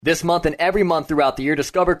This month and every month throughout the year,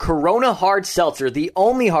 discover Corona Hard Seltzer, the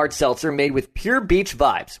only hard seltzer made with pure beach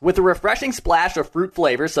vibes, with a refreshing splash of fruit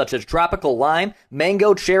flavors such as tropical lime,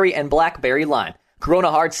 mango, cherry, and blackberry lime. Corona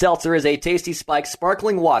Hard Seltzer is a tasty spiked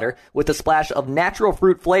sparkling water with a splash of natural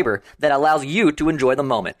fruit flavor that allows you to enjoy the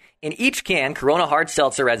moment. In each can, Corona Hard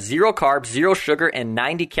Seltzer has 0 carbs, 0 sugar, and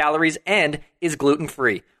 90 calories and is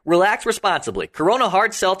gluten-free. Relax responsibly. Corona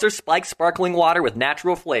Hard Seltzer spiked sparkling water with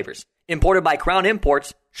natural flavors. Imported by Crown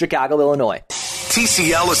Imports, Chicago, Illinois.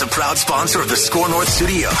 TCL is a proud sponsor of the Score North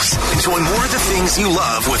Studios. Enjoy more of the things you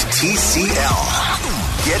love with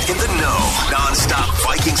TCL. Get in the know. Non-stop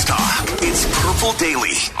Vikings talk. It's Purple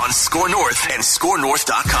Daily on Score North and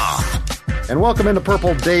ScoreNorth.com. And welcome into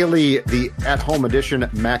Purple Daily, the at-home edition.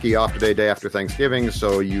 Mackie off today, day after Thanksgiving.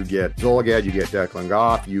 So you get Zolgad, you get Declan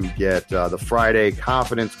Goff, you get the Friday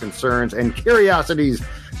confidence, concerns, and curiosities.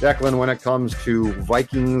 Declan, when it comes to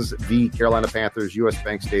Vikings v. Carolina Panthers, U.S.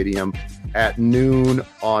 Bank Stadium at noon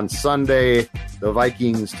on Sunday. The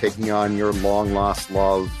Vikings taking on your long-lost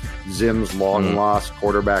love, Zim's long-lost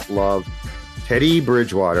quarterback love. Teddy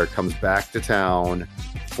Bridgewater comes back to town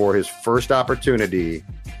for his first opportunity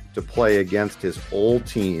to play against his old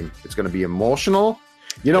team. It's going to be emotional.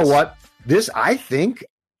 You know what? In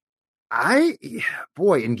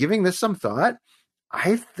giving this some thought,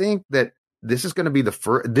 I think that this is going to be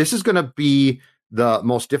the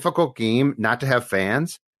most difficult game not to have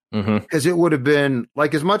fans, because it would have been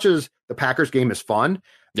like, as much as the Packers game is fun.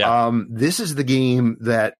 Yeah. This is the game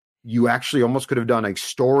that you actually almost could have done a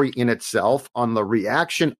story in itself on the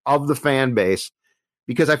reaction of the fan base.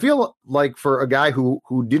 Because I feel like for a guy who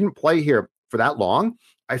didn't play here for that long,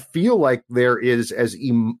 I feel like there is as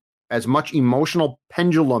much emotional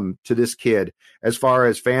pendulum to this kid as far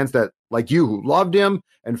as fans that like you who loved him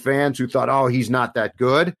and fans who thought, oh, he's not that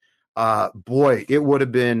good. It would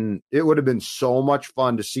have been so much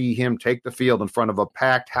fun to see him take the field in front of a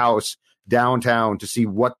packed house downtown to see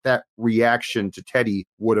what that reaction to Teddy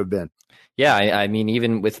would have been. Yeah, I mean,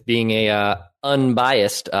 even with being a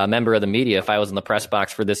unbiased member of the media, if I was in the press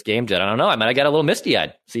box for this game, Judd, I don't know, I might have got a little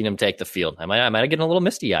misty-eyed seeing him take the field. I might have gotten a little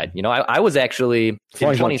misty-eyed. You know, I was actually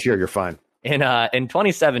you're fine. In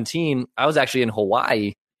 2017, I was actually in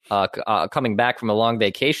Hawaii, coming back from a long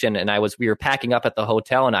vacation, and we were packing up at the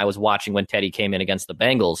hotel, and I was watching when Teddy came in against the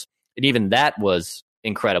Bengals, and even that was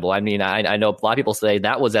incredible. I mean, I know a lot of people say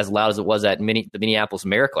that was as loud as it was at the Minneapolis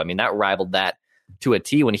Miracle. I mean, that rivaled that to a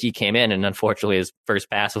T when he came in, and unfortunately his first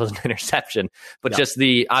pass was an interception. But just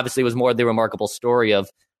obviously it was more the remarkable story of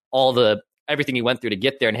everything he went through to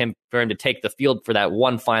get there, and for him to take the field for that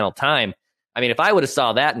one final time. I mean, if I would have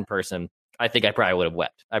saw that in person, I think I probably would have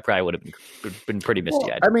wept. I probably would have been pretty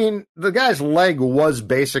misty-eyed. Well, I mean, the guy's leg was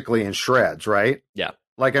basically in shreds, right? Yeah.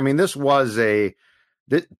 Like, I mean, this was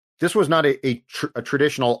not a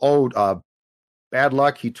traditional, bad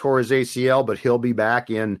luck, he tore his ACL, but he'll be back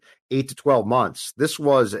in 8 to 12 months. This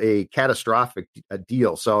was a catastrophic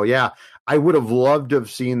deal. So, yeah, I would have loved to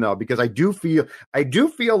have seen, though, because I do feel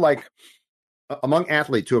like among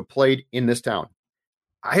athletes who have played in this town,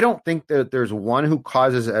 I don't think that there's one who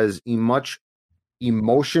causes as much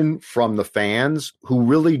emotion from the fans who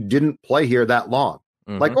really didn't play here that long.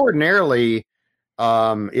 Mm-hmm. Like, ordinarily,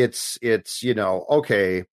 it's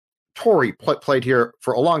okay, Torrey played here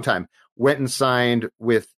for a long time, went and signed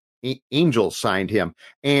with Angels, signed him.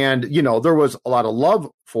 And, there was a lot of love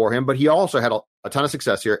for him, but he also had a ton of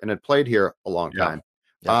success here and had played here a long time.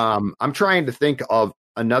 Yeah. I'm trying to think of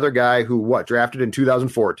another guy who drafted in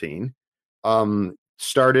 2014,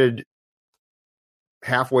 started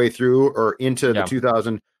halfway through or into the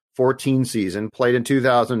 2014 season, played in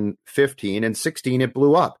 2015 and 16, it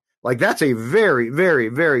blew up. Like, that's a very, very,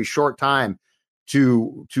 very short time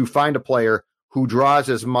to find a player who draws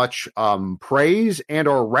as much praise and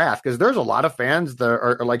or wrath, because there's a lot of fans that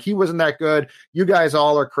are like, he wasn't that good. You guys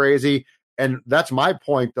all are crazy. And that's my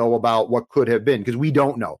point, though, about what could have been, because we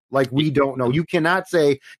don't know. Like, we don't know. You cannot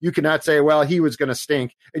say, well, he was going to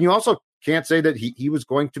stink. And you also can't say that he was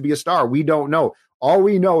going to be a star. We don't know. All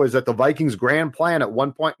we know is that the Vikings' grand plan at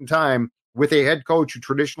one point in time with a head coach who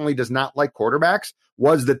traditionally does not like quarterbacks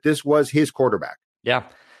was that this was his quarterback. Yeah.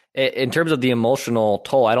 In terms of the emotional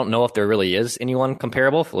toll, I don't know if there really is anyone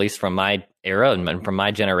comparable, at least from my era and from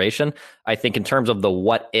my generation. I think in terms of the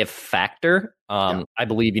what if factor, I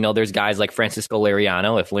believe, there's guys like Francisco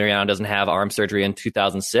Liriano. If Liriano doesn't have arm surgery in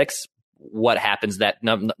 2006, what happens that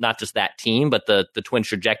not just that team, but the Twins'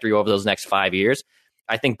 trajectory over those next 5 years?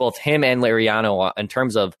 I think both him and Liriano, in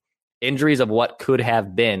terms of injuries of what could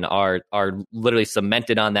have been, are literally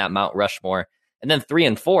cemented on that Mount Rushmore. And then 3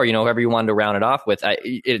 and 4, whoever you wanted to round it off with,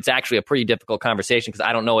 it's actually a pretty difficult conversation because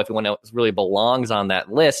I don't know if anyone else really belongs on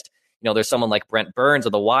that list. There's someone like Brent Burns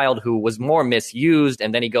of the Wild who was more misused,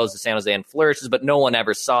 and then he goes to San Jose and flourishes, but no one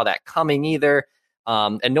ever saw that coming either.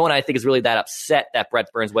 And no one, I think, is really that upset that Brent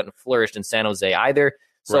Burns went and flourished in San Jose either.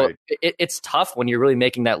 So Right. It's tough when you're really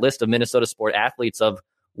making that list of Minnesota sport athletes of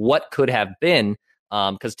what could have been,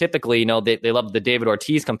 because typically, they love the David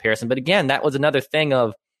Ortiz comparison. But again, that was another thing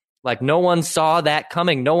of, like, no one saw that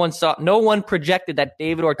coming. No one projected that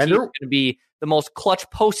David Ortiz was going to be the most clutch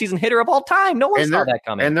postseason hitter of all time. No one saw that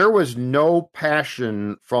coming. And there was no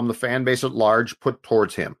passion from the fan base at large put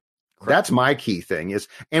towards him. Correct. That's my key thing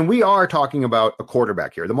and we are talking about a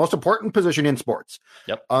quarterback here, the most important position in sports.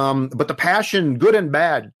 Yep. But the passion, good and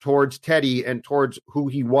bad, towards Teddy and towards who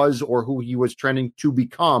he was or who he was trending to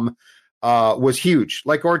become was huge.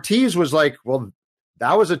 Like Ortiz was like, well,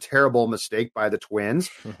 that was a terrible mistake by the Twins.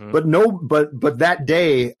 Mm-hmm. But that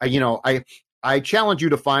day, I challenge you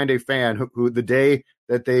to find a fan who the day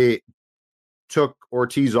that they took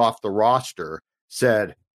Ortiz off the roster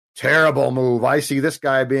said, terrible move. I see this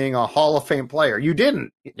guy being a Hall of Fame player. You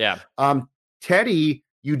didn't. Yeah. Teddy,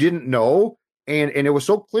 you didn't know. And it was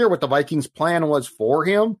so clear what the Vikings plan was for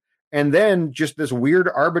him. And then just this weird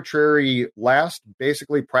arbitrary last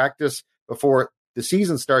basically practice before the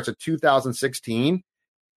season starts at 2016.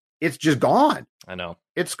 It's just gone. I know.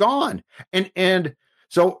 It's gone. And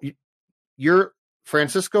so your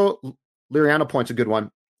Francisco Liriano point's a good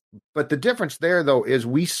one. But the difference there, though, is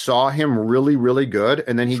we saw him really, really good.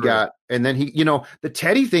 And then the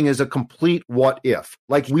Teddy thing is a complete what if.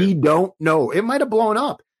 Like, we don't know. It might have blown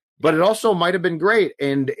up, but it also might have been great.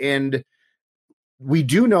 And we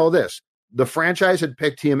do know this. The franchise had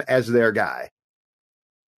picked him as their guy.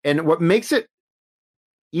 And what makes it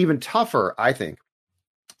even tougher, I think,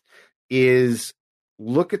 is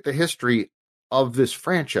look at the history of this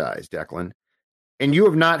franchise, Declan. And you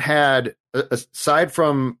have not had, aside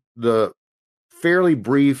from the fairly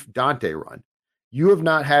brief Dante run, you have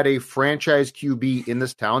not had a franchise QB in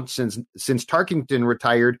this town since Tarkington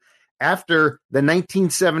retired after the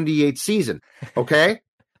 1978 season. Okay.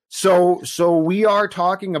 So we are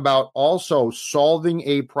talking about also solving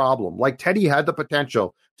a problem. Like Teddy had the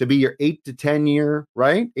potential to be your 8 to 10 year,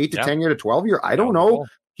 right? 8 to 10 year to 12 year. I don't know. Cool.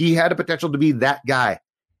 He had a potential to be that guy.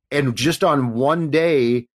 And just on one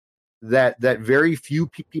day that very few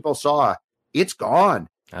people saw, it's gone.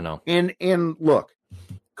 I know. And look,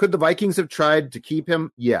 could the Vikings have tried to keep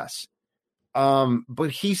him? Yes. But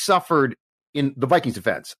he suffered, in the Vikings'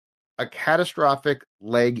 defense, a catastrophic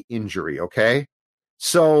leg injury. Okay.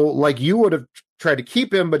 So like you would have tried to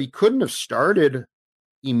keep him, but he couldn't have started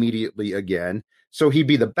immediately again. So he'd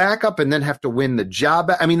be the backup and then have to win the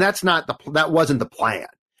job. I mean, that wasn't the plan.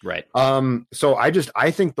 Right. So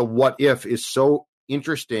I think the what if is so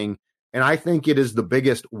interesting. And I think it is the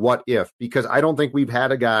biggest what if, because I don't think we've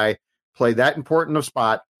had a guy play that important of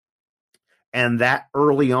spot and that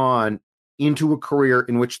early on into a career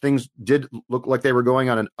in which things did look like they were going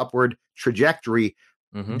on an upward trajectory,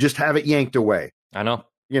 just have it yanked away. I know.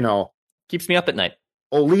 Keeps me up at night.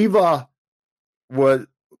 Oliva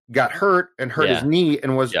got hurt and hurt his knee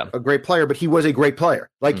and was a great player, but he was a great player.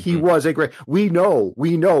 Like we know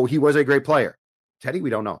he was a great player. Teddy, we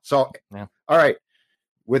don't know. So, all right.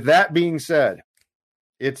 With that being said,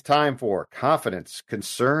 it's time for confidence,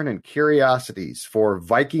 concern, and curiosities for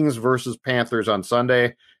Vikings versus Panthers on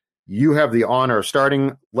Sunday. You have the honor of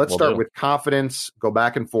starting. Let's start with confidence. Go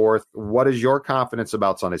back and forth. What is your confidence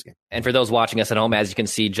about Sunday's game? And for those watching us at home, as you can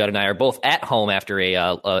see, Judd and I are both at home after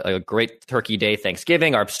a great Turkey Day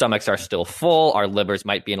Thanksgiving. Our stomachs are still full. Our livers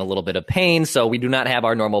might be in a little bit of pain. So we do not have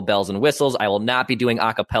our normal bells and whistles. I will not be doing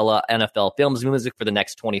a cappella NFL films music for the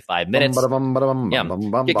next 25 minutes.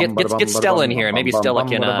 Get Stella in here. Maybe Stella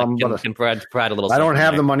can provide a little. I don't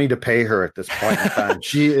have the money to pay her at this point in time.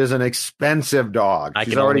 She is an expensive dog.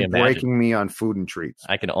 She's already breaking me on food and treats.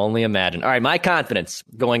 I can only imagine. All right, my confidence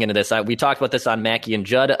going into this. We talked about this on Mackey and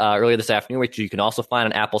Judd earlier this afternoon, which you can also find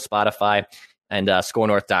on Apple, Spotify, and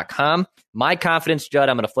scorenorth.com. My confidence, Judd,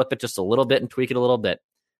 I'm going to flip it just a little bit and tweak it a little bit.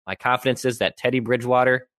 My confidence is that Teddy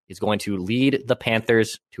Bridgewater is going to lead the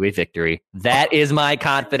Panthers to a victory. That is my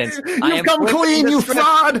confidence. You've come clean, you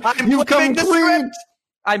fraud. You've come clean.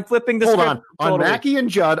 I'm flipping the script. Hold on. On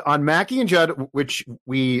Mackey and Judd, which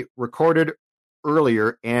we recorded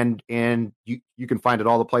earlier, and you can find it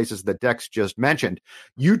all the places that Dex just mentioned.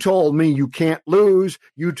 You told me you can't lose.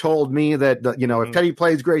 You told me that if Teddy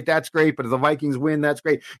plays great, that's great, but if the Vikings win, that's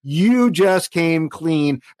great. You just came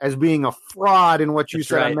clean as being a fraud in what you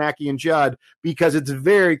said on Mackey and Judd, because it's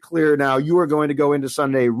very clear now you are going to go into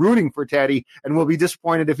Sunday rooting for Teddy and will be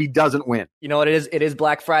disappointed if he doesn't win. You know what it is? It is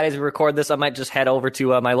Black Friday as we record this. I might just head over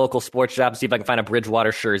to my local sports shop and see if I can find a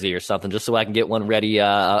Bridgewater jersey or something, just so I can get one ready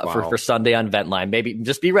for Sunday on Ventline. Maybe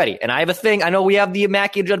just be ready. And I have a thing. I know we have the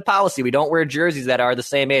Mackey and Judd policy. We don't wear jerseys that are the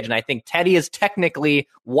same age. And I think Teddy is technically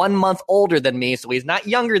 1 month older than me, so he's not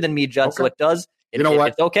younger than me, Judd. Okay. So it does. What?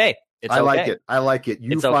 It's okay. I like it.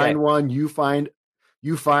 You find one. You find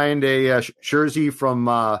a jersey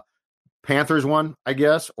from Panthers one, I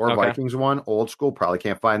guess, or Vikings one, old school. Probably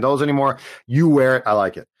can't find those anymore. You wear it. I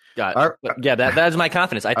like it. Got it. Yeah, that is my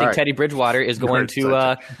confidence. I think Teddy Bridgewater is going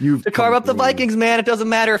to carve up the Vikings, man. It doesn't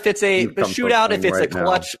matter if it's a shootout, if it's a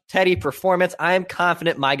clutch Teddy performance. I am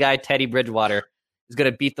confident my guy Teddy Bridgewater is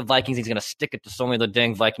going to beat the Vikings. He's going to stick it to so many of the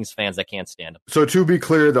dang Vikings fans that can't stand him. So to be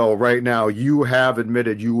clear, though, right now, you have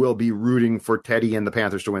admitted you will be rooting for Teddy and the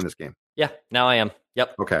Panthers to win this game. Yeah, now I am.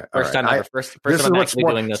 Yep. Okay. First time ever. First time I'm actually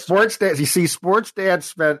doing this. Sports Dad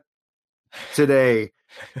spent today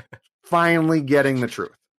finally getting the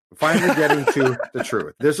truth. Finally getting to the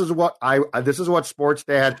truth. This is what Sports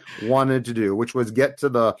Dad wanted to do, which was get to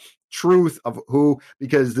the truth of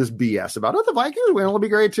because this BS about the Vikings win, it'll be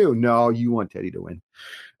great too. No, you want Teddy to win.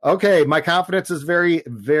 Okay, my confidence is very,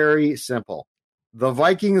 very simple. The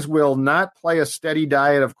Vikings will not play a steady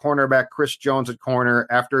diet of cornerback Chris Jones at corner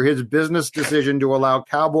after his business decision to allow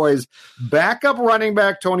Cowboys backup running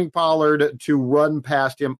back Tony Pollard to run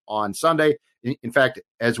past him on Sunday. In fact,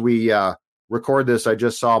 as we record this, I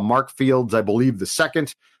just saw Mark Fields, I believe the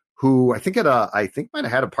second, who I think might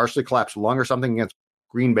have had a partially collapsed lung or something against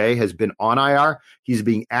Green Bay, has been on IR. He's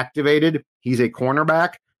being activated. He's a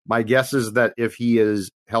cornerback. My guess is that if he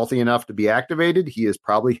is healthy enough to be activated, he is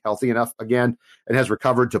probably healthy enough again and has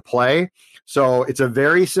recovered to play. So it's a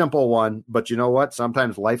very simple one, but you know what?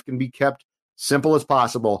 Sometimes life can be kept simple as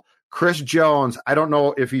possible. Chris Jones, I don't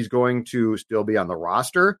know if he's going to still be on the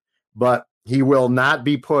roster, but he will not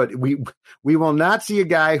be put. We will not see a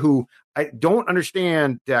guy who, I don't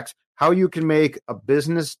understand, Dex, how you can make a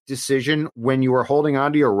business decision when you are holding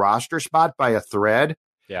onto your roster spot by a thread.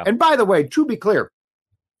 Yeah. And by the way, to be clear,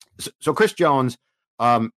 so Chris Jones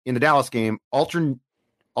in the Dallas game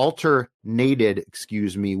alternated,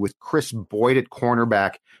 with Chris Boyd at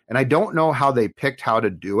cornerback, and I don't know how they picked how to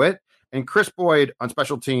do it. And Chris Boyd on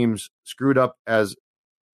special teams screwed up as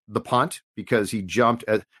the punt because he jumped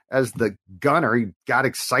as the gunner. He got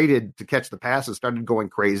excited to catch the pass and started going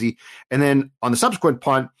crazy. And then on the subsequent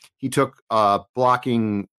punt, he took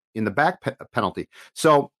blocking in the back penalty.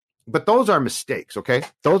 So, but those are mistakes, okay?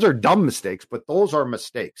 Those are dumb mistakes, but those are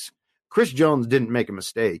mistakes. Chris Jones didn't make a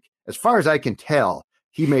mistake. As far as I can tell,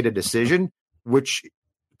 he made a decision which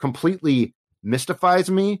completely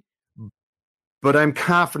mystifies me. But I'm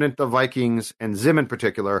confident the Vikings, and Zim in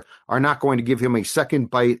particular, are not going to give him a second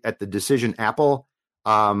bite at the decision apple.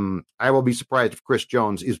 I will be surprised if Chris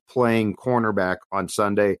Jones is playing cornerback on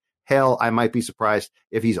Sunday. Hell, I might be surprised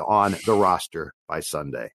if he's on the roster by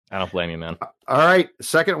Sunday. I don't blame you, man. All right,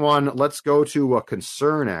 second one. Let's go to a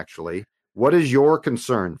concern, actually. What is your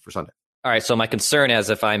concern for Sunday? All right, so my concern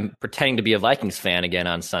is if I'm pretending to be a Vikings fan again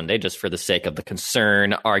on Sunday, just for the sake of the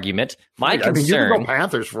concern argument, my concern... you can go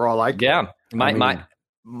Panthers for all I care.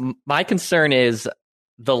 Yeah, my concern is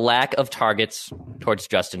the lack of targets towards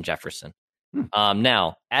Justin Jefferson.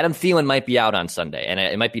 Now, Adam Thielen might be out on Sunday, and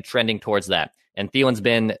it might be trending towards that. And Thielen's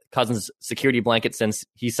been Cousins' security blanket since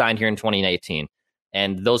he signed here in 2018.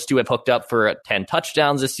 And those two have hooked up for 10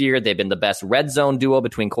 touchdowns this year. They've been the best red zone duo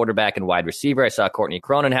between quarterback and wide receiver. I saw Courtney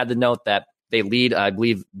Cronin had the note that they lead, I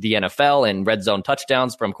believe, the NFL in red zone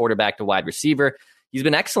touchdowns from quarterback to wide receiver. He's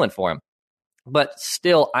been excellent for him. But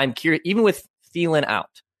still, I'm curious, even with Thielen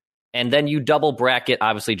out, and then you double bracket,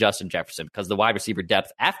 obviously, Justin Jefferson, because the wide receiver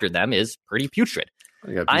depth after them is pretty putrid.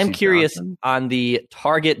 I'm curious on the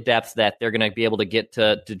target depth that they're going to be able to get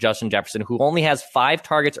to Justin Jefferson, who only has 5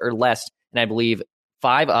 targets or less, and I believe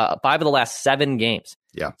five of the last 7 games.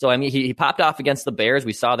 Yeah. So, I mean, he popped off against the Bears.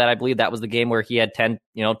 We saw that. I believe that was the game where he had 10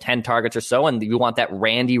 targets or so, and we want that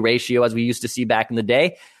Randy ratio as we used to see back in the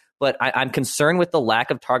day. but I'm concerned with the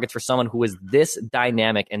lack of targets for someone who is this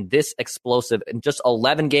dynamic and this explosive and just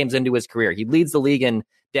 11 games into his career. He leads the league in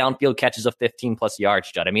downfield catches of 15-plus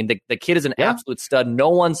yards, Judd. I mean, the kid is an absolute stud. No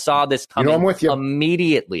one saw this coming I'm with you.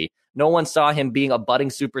 Immediately. No one saw him being a budding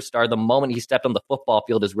superstar the moment he stepped on the football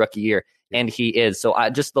field his rookie year, and he is. So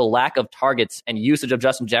just the lack of targets and usage of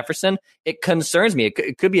Justin Jefferson, it concerns me.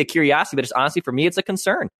 It could be a curiosity, but it's honestly, for me, it's a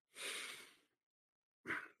concern.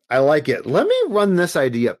 I like it. Let me run this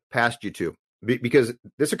idea past you two, because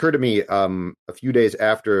this occurred to me a few days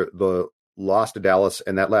after the loss to Dallas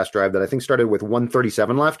and that last drive that I think started with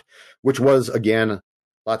 1:37 left, which was, again,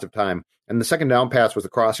 lots of time. And the second down pass was the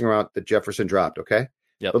crossing route that Jefferson dropped, okay?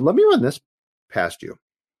 Yep. But let me run this past you.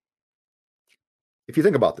 If you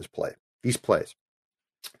think about these plays,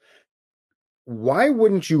 why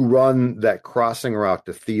wouldn't you run that crossing route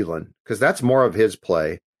to Thielen? Because that's more of his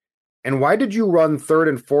play. And why did you run 3rd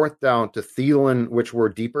and 4th down to Thielen, which were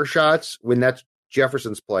deeper shots, when that's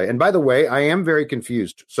Jefferson's play? And by the way, I am very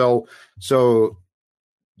confused. So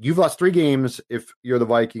you've lost 3 games if you're the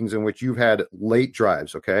Vikings in which you've had late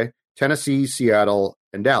drives, okay? Tennessee, Seattle,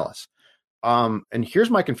 and Dallas. And here's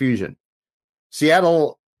my confusion.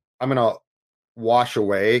 Seattle, I'm going to wash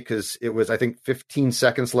away because it was, I think, 15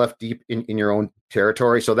 seconds left deep in your own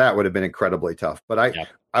territory. So that would have been incredibly tough. But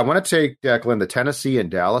I want to take, Declan, the Tennessee and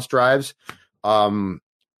Dallas drives and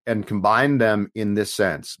combine them in this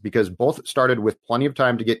sense, because both started with plenty of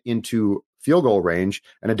time to get into field goal range.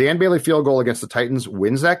 And a Dan Bailey field goal against the Titans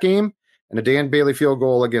wins that game. And a Dan Bailey field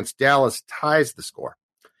goal against Dallas ties the score.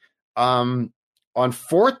 On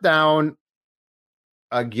 4th down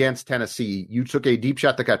against Tennessee, you took a deep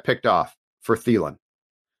shot that got picked off for Thielen.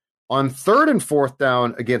 On 3rd and 4th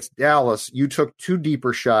down against Dallas, you took 2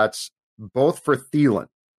 deeper shots, both for Thielen,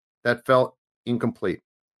 that felt incomplete.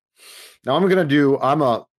 Now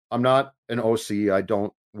I'm not an OC. I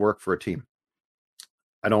don't work for a team.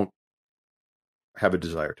 I don't have a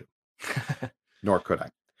desire to, nor could I.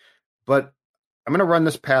 But I'm going to run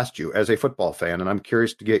this past you as a football fan, and I'm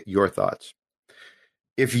curious to get your thoughts.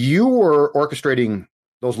 If you were orchestrating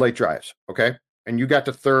those late drives, okay, and you got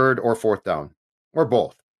to 3rd or 4th down, or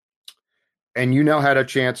both, and you now had a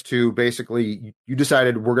chance to basically, you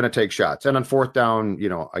decided we're going to take shots. And on 4th down,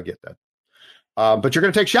 I get that. But you're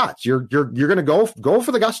going to take shots. You're going to go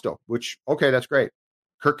for the gusto, which, okay, that's great.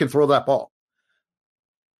 Kirk can throw that ball.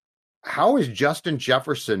 How is Justin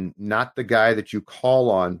Jefferson not the guy that you call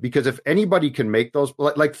on? Because if anybody can make those,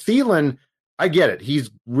 like Thielen, I get it. He's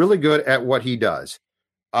really good at what he does.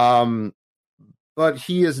 But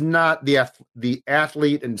he is not the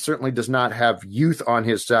athlete, and certainly does not have youth on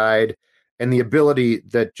his side and the ability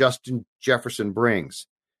that Justin Jefferson brings.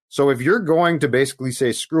 So if you're going to basically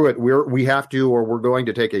say, screw it, we have to, or we're going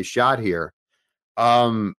to take a shot here,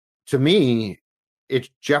 to me, it's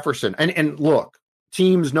Jefferson. And look,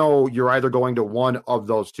 teams know you're either going to one of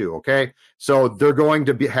those two, okay? So they're going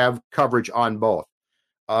to have coverage on both.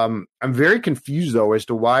 I'm very confused, though, as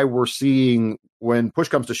to why we're seeing, when push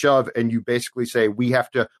comes to shove and you basically say we have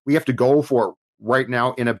to go for it right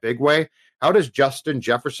now in a big way, how does Justin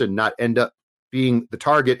Jefferson not end up being the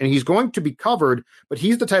target? And he's going to be covered, but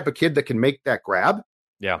he's the type of kid that can make that grab.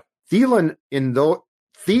 Yeah. Thielen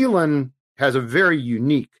has a very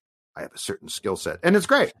unique, I have a certain skill set, and it's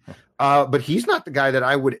great. But he's not the guy that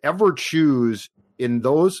I would ever choose in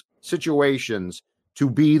those situations to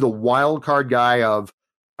be the wild card guy of,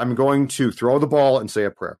 I'm going to throw the ball and say a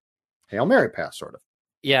prayer. Hail Mary pass, sort of.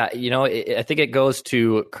 Yeah, I think it goes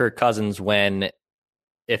to Kirk Cousins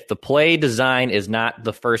if the play design is not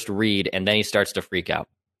the first read, and then he starts to freak out.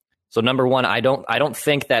 So number one, I don't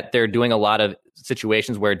think that they're doing a lot of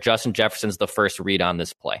situations where Justin Jefferson's the first read on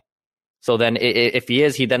this play. So then if he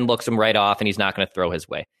is, he then looks him right off and he's not going to throw his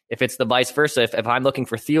way. If it's the vice versa, if I'm looking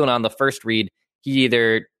for Thielen on the first read, he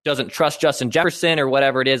either doesn't trust Justin Jefferson or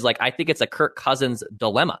whatever it is. Like, I think it's a Kirk Cousins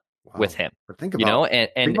dilemma with him. But think about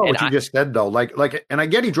what you just said, though. Like, and I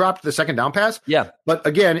get he dropped the second down pass. Yeah. But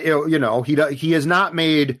again, he has not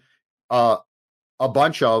made a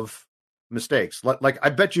bunch of mistakes. Like, I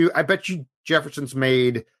bet you Jefferson's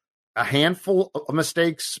made a handful of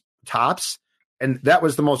mistakes tops, and that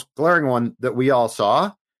was the most glaring one that we all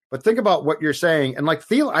saw. But think about what you're saying, and like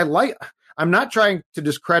Thielen, I'm not trying to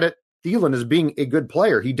discredit Thielen as being a good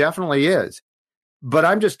player. He definitely is. But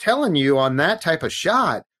I'm just telling you, on that type of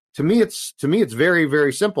shot, to me it's very,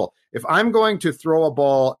 very simple. If I'm going to throw a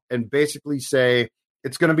ball and basically say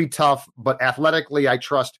it's going to be tough, but athletically I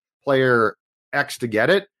trust player X to get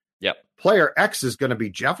it. Yep. Player X is going to be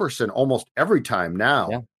Jefferson almost every time now.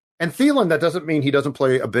 Yeah. And Thielen, that doesn't mean he doesn't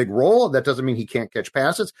play a big role. That doesn't mean he can't catch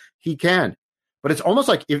passes. He can. But it's almost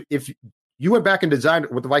like if you went back and designed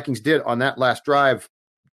what the Vikings did on that last drive,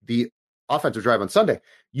 the offensive drive on Sunday.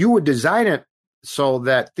 You would design it so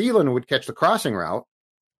that Thielen would catch the crossing route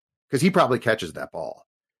because he probably catches that ball.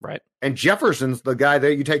 Right. And Jefferson's the guy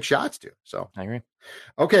that you take shots to. So I agree.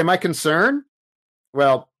 Okay, my concern,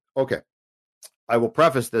 well, okay. I will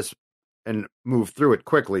preface this and move through it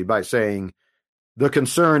quickly by saying the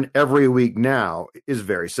concern every week now is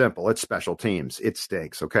very simple. It's special teams. It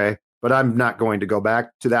stinks, okay? But I'm not going to go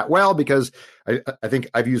back to that well because I think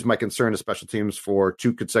I've used my concern of special teams for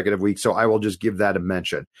 2 consecutive weeks, so I will just give that a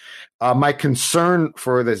mention. My concern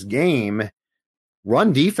for this game,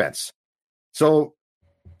 run defense. So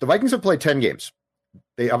the Vikings have played 10 games.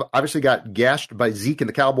 They obviously got gashed by Zeke and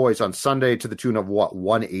the Cowboys on Sunday to the tune of,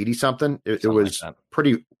 180-something? It was like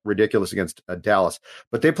pretty ridiculous against Dallas.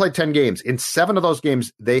 But they played 10 games. In 7 of those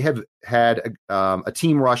games, they have had a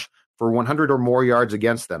team rush for 100 or more yards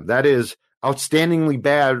against them. That is outstandingly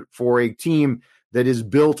bad for a team that is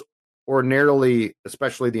built ordinarily,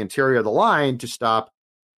 especially the interior of the line, to stop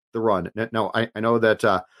the run. Now, I know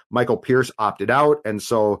that Michael Pierce opted out, and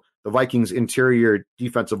so the Vikings' interior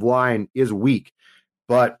defensive line is weak.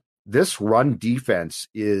 But this run defense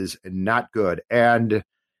is not good. And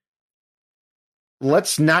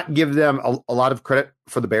let's not give them a lot of credit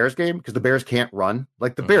for the Bears game because the Bears can't run.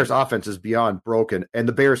 Like the Bears offense is beyond broken and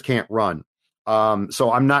the Bears can't run.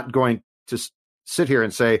 So I'm not going to sit here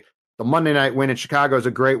and say the Monday night win in Chicago is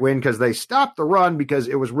a great win because they stopped the run because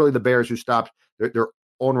it was really the Bears who stopped their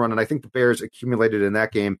own run. And I think the Bears accumulated in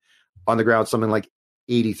that game on the ground something like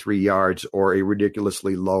 83 yards or a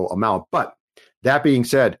ridiculously low amount. But that being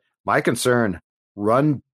said, my concern,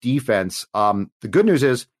 run defense. The good news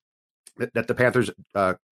is that the Panthers,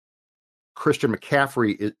 Christian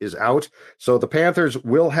McCaffrey is out. So the Panthers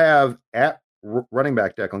will have at running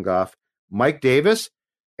back Declan Goff, Mike Davis,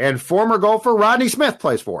 and former golfer Rodney Smith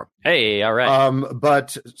plays for him. Hey, all right.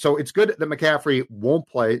 But so it's good that McCaffrey won't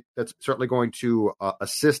play. That's certainly going to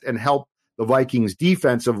assist and help the Vikings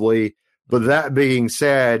defensively. But that being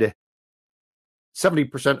said,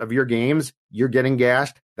 70% of your games, you're getting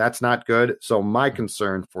gashed. That's not good. So my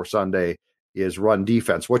concern for Sunday is run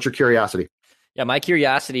defense. What's your curiosity? Yeah, my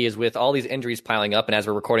curiosity is with all these injuries piling up, and as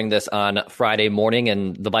we're recording this on Friday morning,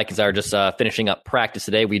 and the Vikings are just finishing up practice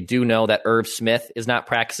today, we do know that Irv Smith is not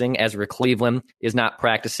practicing. Ezra Cleveland is not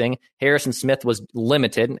practicing. Harrison Smith was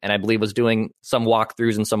limited, and I believe was doing some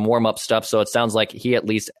walkthroughs and some warm-up stuff, so it sounds like he at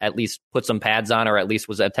least put some pads on, or at least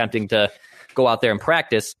was attempting to go out there and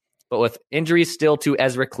practice. But with injuries still to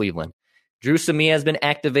Ezra Cleveland, Drew Samia has been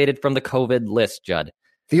activated from the COVID list, Judd.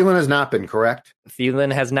 Thielen has not been, correct?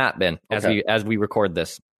 Thielen has not been, as we record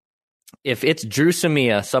this. If it's Drew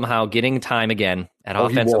Samia somehow getting time again at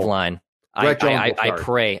offensive line, I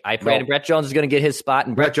pray. No. Brett Jones is going to get his spot.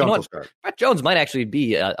 And Brett Jones Brett Jones might actually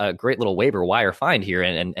be a great little waiver wire find here,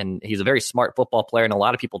 and he's a very smart football player, and a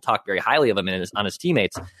lot of people talk very highly of him on his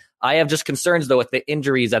teammates. I have just concerns, though, with the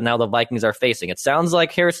injuries that now the Vikings are facing. It sounds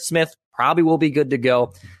like Harrison Smith probably will be good to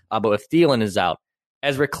go, but if Thielen is out,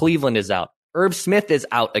 Ezra Cleveland is out, Irv Smith is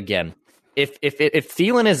out again. If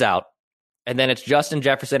Thielen is out, and then it's Justin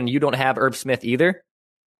Jefferson, and you don't have Irv Smith either,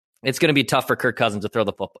 it's going to be tough for Kirk Cousins to throw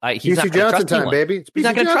the football. He's not going to trust anyone. Baby. He's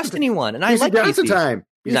not going to trust anyone, and I like Johnson time.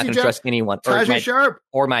 He's not going to trust anyone. Sharp,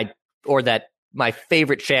 my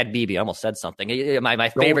favorite Chad Beebe. I almost said something. My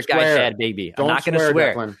favorite guy, Chad Beebe. I'm not going to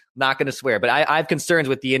swear. Declan. Not going to swear. But I have concerns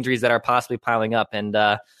with the injuries that are possibly piling up, and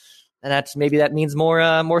that means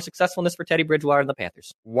more successfulnessful for Teddy Bridgewater and the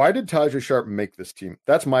Panthers. Why did Tajay Sharp make this team?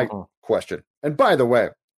 That's my question. And by the way,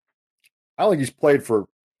 I don't think he's played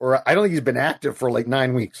I don't think he's been active for like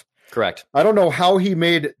 9 weeks. Correct. I don't know how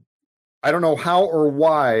or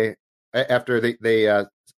why after they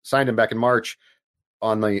signed him back in March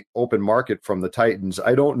on the open market from the Titans.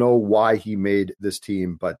 I don't know why he made this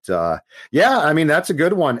team, but that's a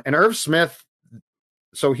good one. And Irv Smith,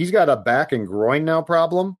 so he's got a back and groin now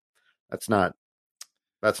problem. That's not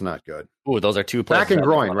good. Ooh, those are two players. Back and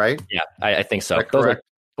groin, right? Yeah, I think so. Correct.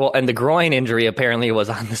 Well, and the groin injury apparently was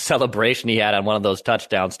on the celebration he had on one of those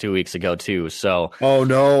touchdowns 2 weeks ago too. So, oh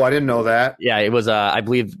no, I didn't know that. Yeah, it was. I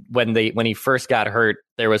believe when he first got hurt,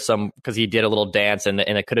 there was some because he did a little dance, and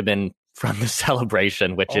it could have been from the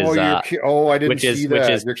celebration, which is I didn't see that. Which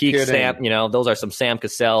is You're peak kidding. Sam. Those are some Sam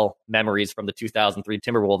Cassell memories from the 2003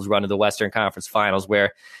 Timberwolves run to the Western Conference Finals,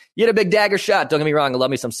 where you had a big dagger shot. Don't get me wrong, I love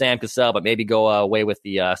me some Sam Cassell, but maybe go away with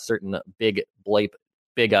the certain big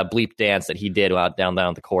bleep dance that he did out down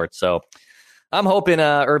the court. So I'm hoping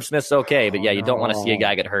Irv Smith's okay, but you don't want to see a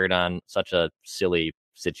guy get hurt on such a silly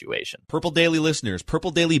situation. Purple Daily listeners,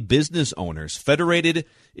 Purple Daily business owners, Federated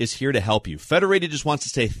is here to help you. Federated just wants to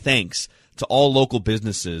say thanks to all local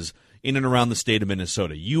businesses in and around the state of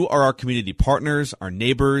Minnesota. You are our community partners, our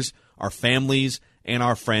neighbors, our families, and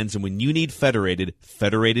our friends. And when you need Federated,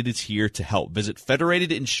 Federated is here to help. Visit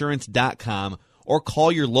federatedinsurance.com or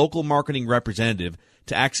call your local marketing representative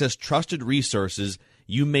to access trusted resources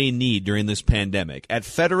you may need during this pandemic. At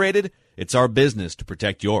Federated, it's our business to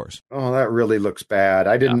protect yours. Oh, that really looks bad.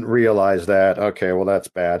 I didn't realize that. Okay, well, that's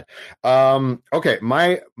bad. Okay,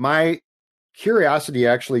 my curiosity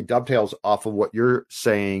actually dovetails off of what you're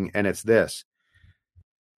saying, and it's this.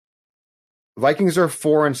 Vikings are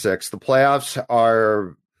 4-6. The playoffs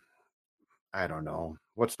are, I don't know.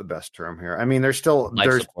 What's the best term here? I mean, there's still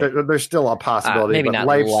a possibility. Maybe but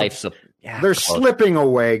not they're slipping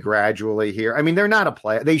away gradually here. I mean, they're not a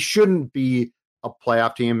play. They shouldn't be a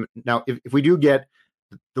playoff team. Now, if we do get,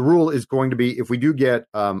 the rule is going to be, if we do get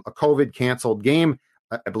a COVID canceled game,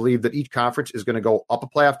 I believe that each conference is going to go up a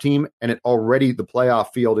playoff team, and the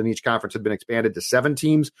playoff field in each conference had been expanded to 7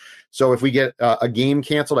 teams. So if we get a game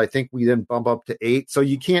canceled, I think we then bump up to 8. So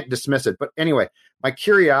you can't dismiss it. But anyway, my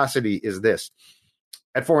curiosity is this.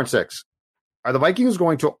 At 4-6, are the Vikings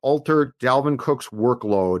going to alter Dalvin Cook's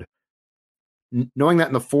workload, knowing that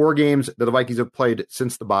in the 4 games that the Vikings have played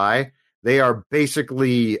since the bye, they are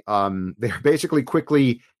basically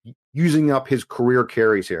quickly using up his career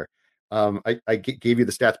carries here. I gave you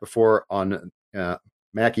the stats before on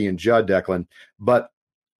Mackey and Judd, Declan, but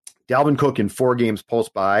Dalvin Cook in 4 games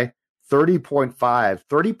post-bye,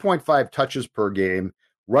 30.5 touches per game,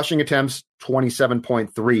 rushing attempts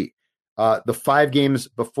 27.3. The 5 games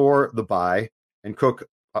before the bye, and Cook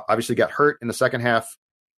obviously got hurt in the second half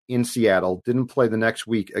in Seattle, didn't play the next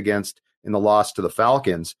week in the loss to the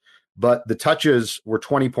Falcons, but the touches were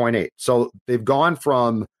 20.8. So they've gone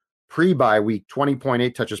from pre-bye week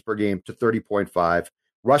 20.8 touches per game to 30.5.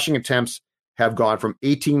 Rushing attempts have gone from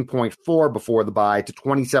 18.4 before the bye to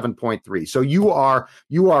 27.3. So you are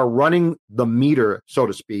running the meter, so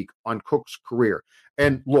to speak, on Cook's career.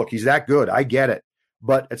 And look, he's that good. I get it.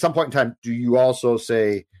 But at some point in time, do you also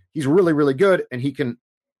say he's really, really good and he can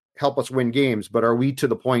help us win games? But are we to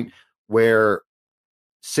the point where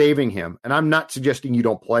saving him, and I'm not suggesting you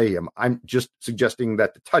don't play him, I'm just suggesting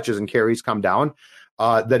that the touches and carries come down,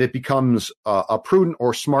 that it becomes a prudent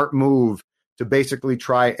or smart move to basically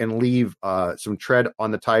try and leave some tread on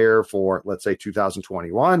the tire for, let's say,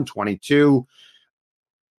 2021, 22.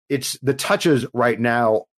 It's the touches right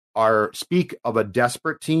now speak of a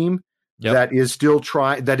desperate team. Yep. That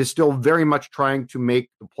is still very much trying to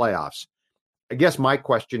make the playoffs. I guess my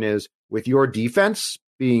question is, with your defense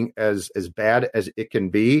being as bad as it can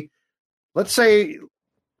be, let's say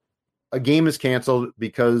a game is canceled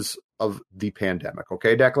because of the pandemic,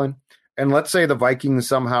 okay, Declan? And let's say the Vikings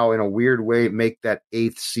somehow in a weird way make that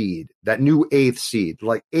 8th seed, that new 8th seed,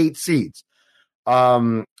 like 8 seeds.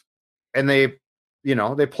 And they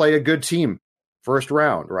play a good team first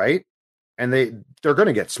round, right? And they're going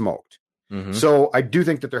to get smoked. Mm-hmm. So I do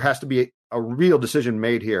think that there has to be a real decision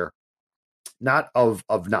made here, not of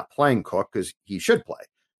not playing Cook, because he should play,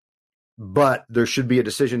 but there should be a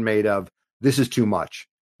decision made of this is too much.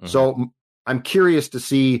 Mm-hmm. So I'm curious to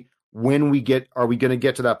see when are we going to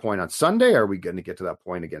get to that point on Sunday? Are we going to get to that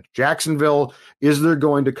point against Jacksonville? Is there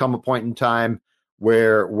going to come a point in time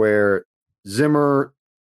where Zimmer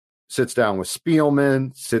sits down with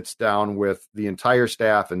Spielman, sits down with the entire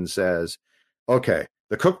staff and says, okay,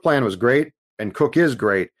 the Cook plan was great, and Cook is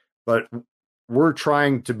great, but we're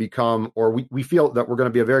trying to become, or we feel that we're going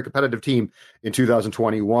to be a very competitive team in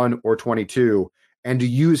 2021 or 22, and to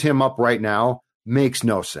use him up right now makes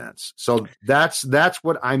no sense. So that's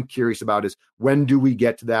what I'm curious about, is when do we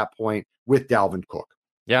get to that point with Dalvin Cook?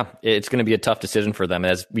 Yeah, it's going to be a tough decision for them,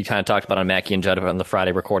 as we kind of talked about on Mackey and Judd on the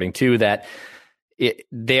Friday recording too, that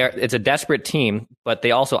it's a desperate team, but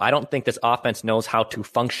they also, I don't think this offense knows how to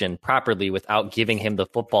function properly without giving him the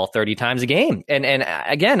football 30 times a game. And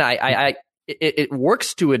again, it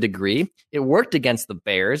works to a degree. It worked against the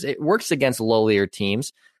Bears. It works against lowlier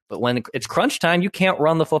teams. But when it's crunch time, you can't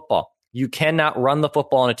run the football. You cannot run the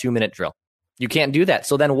football in a 2-minute drill. You can't do that.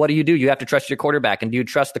 So then what do? You have to trust your quarterback. And do you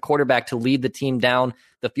trust the quarterback to lead the team down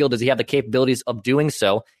the field? Does he have the capabilities of doing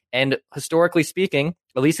so? And historically speaking,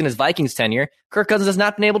 at least in his Vikings tenure, Kirk Cousins has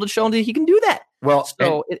not been able to show him that he can do that. Well,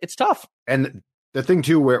 so it's tough. And the thing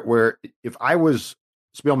too, where if I was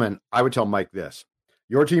Spielman, I would tell Mike this: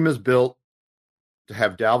 your team is built to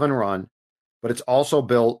have Dalvin run, but it's also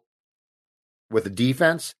built with a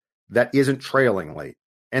defense that isn't trailing late.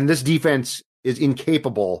 And this defense is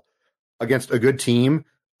incapable against a good team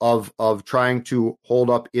of trying to hold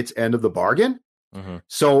up its end of the bargain. Mm-hmm.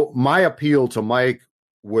 So my appeal to Mike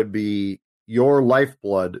would be your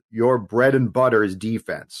lifeblood, your bread and butter is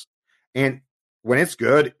defense. And when it's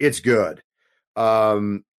good, it's good.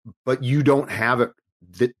 But you don't have it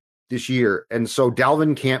this year. And so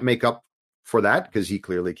Dalvin can't make up for that because he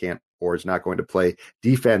clearly can't or is not going to play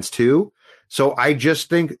defense too. So I just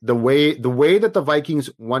think the way that the Vikings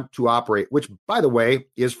want to operate, which by the way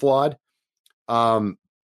is flawed,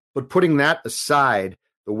 but putting that aside,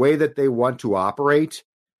 the way that they want to operate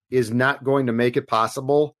is not going to make it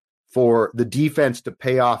possible for the defense to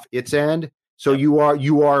pay off its end. So you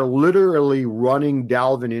are literally running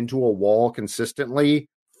Dalvin into a wall consistently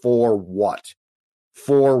for what?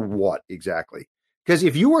 For what exactly? Because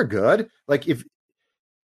if you were good, like if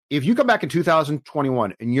you come back in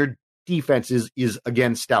 2021 and your defense is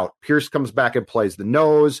again stout, Pierce comes back and plays the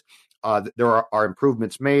nose. There are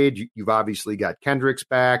improvements made. You've obviously got Kendricks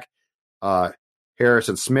back, Harris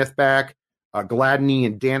and Smith back, Gladney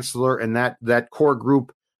and Dantzler, and that core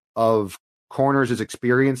group of corners is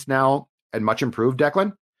experienced now and much improved,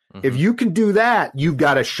 Declan. Mm-hmm. If you can do that, you've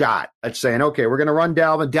got a shot at saying, okay, we're going to run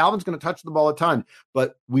Dalvin. Dalvin's going to touch the ball a ton,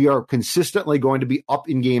 but we are consistently going to be up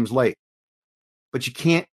in games late. But you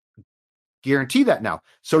can't guarantee that now.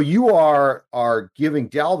 So you are giving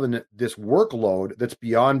Dalvin this workload that's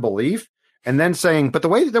beyond belief and then saying, but the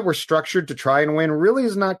way that we're structured to try and win really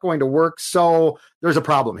is not going to work. So there's a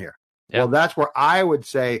problem here. Yeah. Well, that's where I would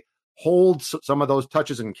say hold some of those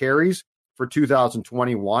touches and carries for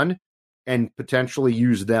 2021 and potentially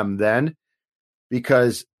use them then,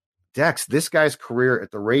 because Dex, this guy's career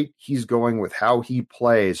at the rate he's going with how he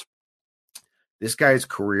plays, this guy's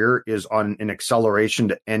career is on an acceleration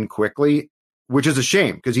to end quickly, which is a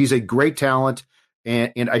shame because he's a great talent.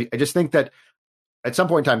 And I just think that at some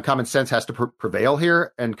point in time, common sense has to prevail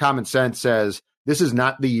here. And common sense says this is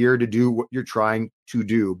not the year to do what you're trying to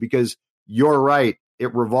do, because you're right.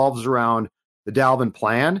 It revolves around the Dalvin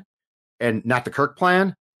plan and not the Kirk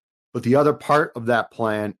plan. But the other part of that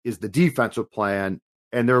plan is the defensive plan.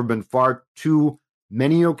 And there have been far too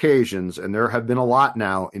many occasions, and there have been a lot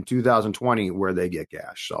now in 2020 where they get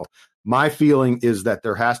gashed. So my feeling is that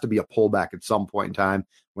there has to be a pullback at some point in time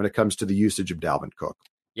when it comes to the usage of Dalvin Cook.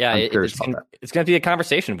 Yeah, it's going to be a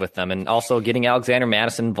conversation with them, and also getting Alexander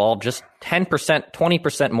Madison involved just 10%,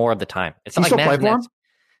 20% more of the time. It's not like Madison.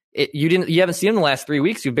 You haven't seen him in the last 3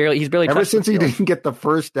 weeks. He's barely ever since he didn't get the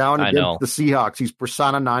first down against the Seahawks. He's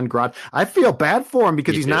persona non grata. I feel bad for him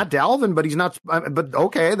because he's not Dalvin, but he's not. But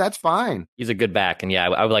okay, that's fine. He's a good back, and yeah,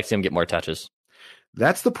 I would like to see him get more touches.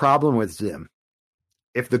 That's the problem with Zim.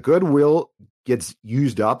 If the goodwill gets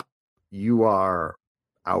used up, you are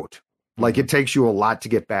out. Like it takes you a lot to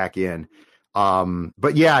get back in.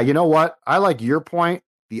 But yeah, you know what? I like your point,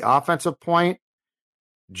 the offensive point.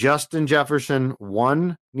 Justin Jefferson,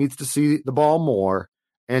 1, needs to see the ball more.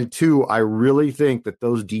 And 2, I really think that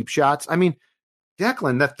those deep shots, I mean,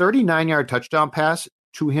 Declan, that 39-yard touchdown pass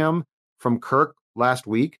to him from Kirk last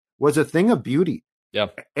week was a thing of beauty. Yeah.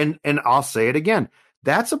 And I'll say it again.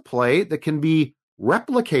 That's a play that can be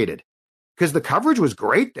replicated because the coverage was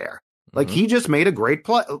great there. Like he just made a great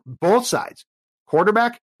play, both sides,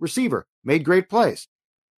 quarterback, receiver, made great plays.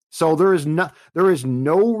 So there is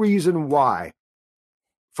no reason why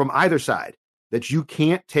from either side that you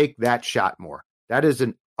can't take that shot more. That is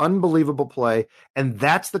an unbelievable play. And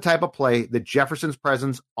that's the type of play that Jefferson's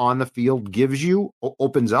presence on the field gives you,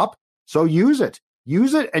 opens up. So use it.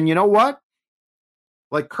 And you know what?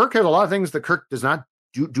 Like Kirk has a lot of things that Kirk does not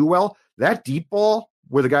do well. That deep ball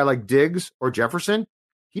with a guy like Diggs or Jefferson,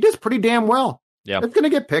 he does pretty damn well. Yeah. It's going to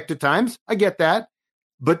get picked at times. I get that.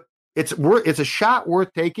 But it's a shot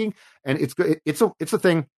worth taking. And it's a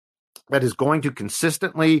thing that is going to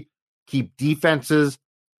consistently keep defenses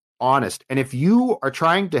honest. And if you are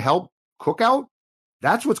trying to help Cook out,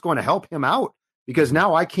 that's what's going to help him out, because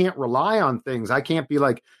now I can't rely on things. I can't be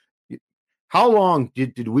like, how long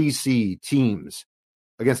did we see teams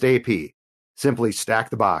against AP simply stack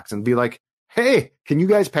the box and be like, hey, can you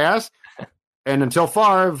guys pass? And until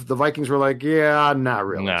Favre, the Vikings were like, yeah, not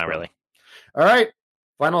really. Not really. All right.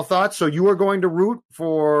 Final thoughts. So you are going to root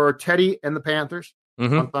for Teddy and the Panthers?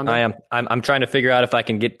 Mm-hmm. I am. I'm trying to figure out if I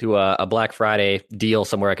can get to a Black Friday deal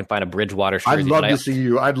somewhere I can find a Bridgewater jersey. I'd love to see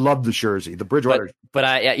you. I'd love the jersey, the Bridgewater.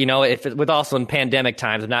 But if with also in pandemic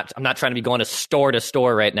times, I'm not trying to be going to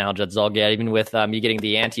store right now, Judd Zolgad. Even with me getting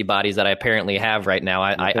the antibodies that I apparently have right now,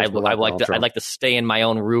 I'd like to stay in my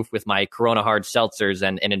own roof with my Corona hard seltzers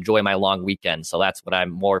and enjoy my long weekend. So that's what I'm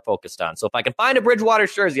more focused on. So if I can find a Bridgewater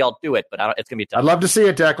jersey, I'll do it. But it's gonna be tough. I'd love to see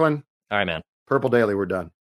it, Declan. All right, man. Purple Daily. We're done.